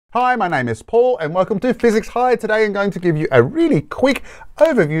Hi, my name is Paul and welcome to Physics High. Today I'm going to give you a really quick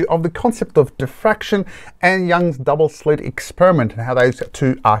overview of the concept of diffraction and Young's double slit experiment and how those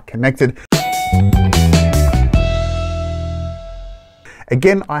two are connected.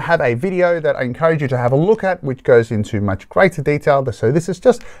 Again, I have a video that I encourage you to have a look at, which goes into much greater detail. So this is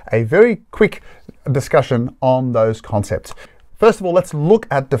just a very quick discussion on those concepts. First of all, let's look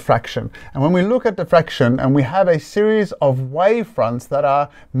at diffraction. And when we look at diffraction and we have a series of wave fronts that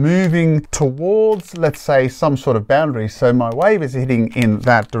are moving towards, let's say, some sort of boundary. So my wave is hitting in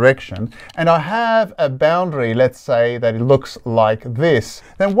that direction. And I have a boundary, let's say, that it looks like this.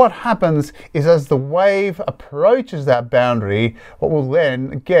 Then what happens is as the wave approaches that boundary, what we'll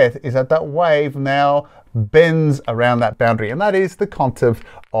then get is that that wave now bends around that boundary, and that is the concept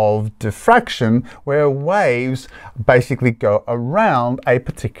of diffraction, where waves basically go around a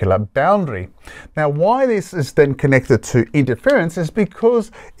particular boundary. Now, why this is then connected to interference is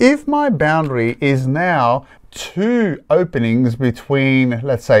because if my boundary is now two openings between,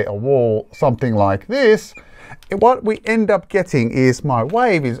 let's say, a wall, something like this, what we end up getting is my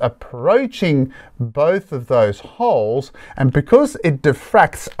wave is approaching both of those holes, and because it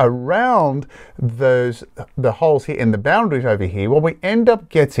diffracts around the holes here in the boundaries over here, what we end up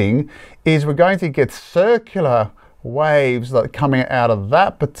getting is we're going to get circular waves that are coming out of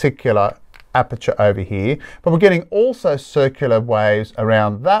that particular aperture over here, but we're getting also circular waves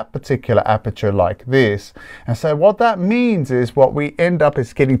around that particular aperture like this. And so what that means is what we end up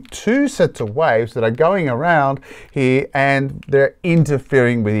is getting two sets of waves that are going around here and they're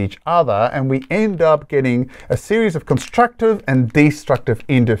interfering with each other, and we end up getting a series of constructive and destructive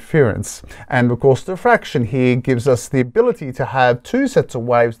interference. And of course diffraction here gives us the ability to have two sets of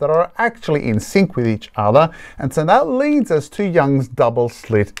waves that are actually in sync with each other, and so that leads us to Young's double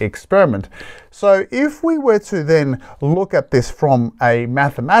slit experiment. So if we were to then look at this from a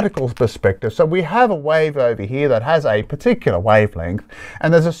mathematical perspective, so we have a wave over here that has a particular wavelength,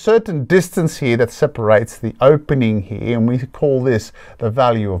 and there's a certain distance here that separates the opening here, and we call this the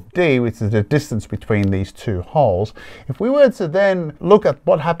value of d, which is the distance between these two holes. If we were to then look at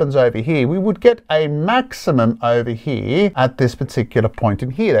what happens over here, we would get a maximum over here at this particular point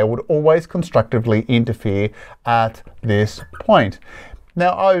in here. They would always constructively interfere at this point.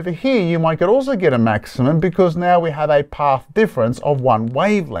 Now over here you might also get a maximum because now we have a path difference of one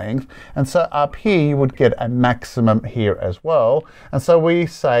wavelength, and so up here you would get a maximum here as well. And so we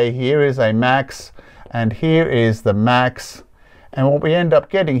say here is a max and here is the max, and what we end up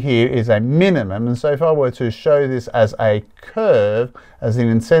getting here is a minimum. And so if I were to show this as a curve, as in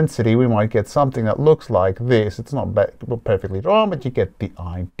intensity, we might get something that looks like this. It's not perfectly drawn, but you get the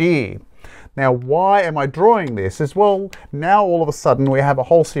idea. Now, why am I drawing this? Is, well, now all of a sudden we have a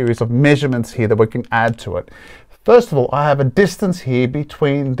whole series of measurements here that we can add to it. First of all, I have a distance here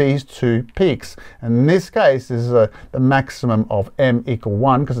between these two peaks. And in this case, this is the maximum of m equal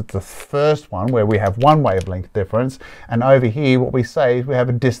 1 because it's the first one where we have one wavelength difference. And over here, what we say is we have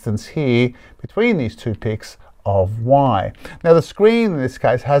a distance here between these two peaks of y. Now, the screen in this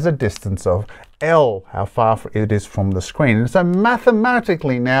case has a distance of L, how far it is from the screen. And so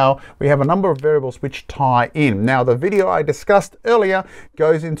mathematically now we have a number of variables which tie in. Now the video I discussed earlier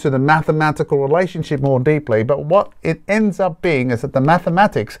goes into the mathematical relationship more deeply, but what it ends up being is that the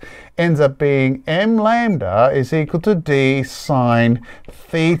mathematics ends up being m lambda is equal to d sine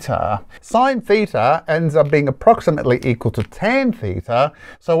theta. Sine theta ends up being approximately equal to tan theta,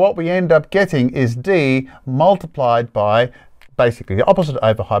 so what we end up getting is d multiplied by basically the opposite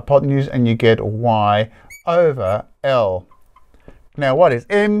over hypotenuse, and you get y over L. Now what is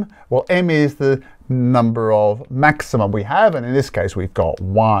m? Well, m is the number of maximum we have, and in this case we've got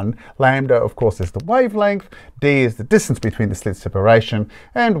 1. Lambda, of course, is the wavelength, d is the distance between the slit separation,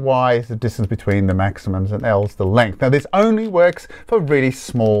 and y is the distance between the maximums, and L is the length. Now this only works for really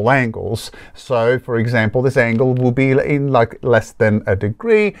small angles. So for example, this angle will be in like less than a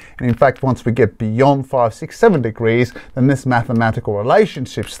degree, and in fact once we get beyond 5, 6, 7 degrees, then this mathematical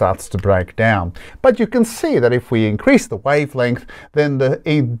relationship starts to break down. But you can see that if we increase the wavelength, then the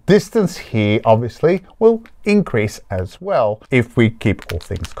distance here obviously will increase as well if we keep all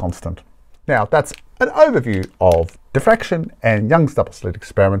things constant. Now that's an overview of diffraction and Young's double slit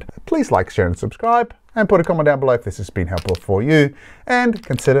experiment. Please like, share and subscribe, and put a comment down below if this has been helpful for you, and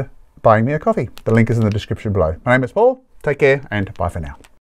consider buying me a coffee. The link is in the description below. My name is Paul, take care and bye for now.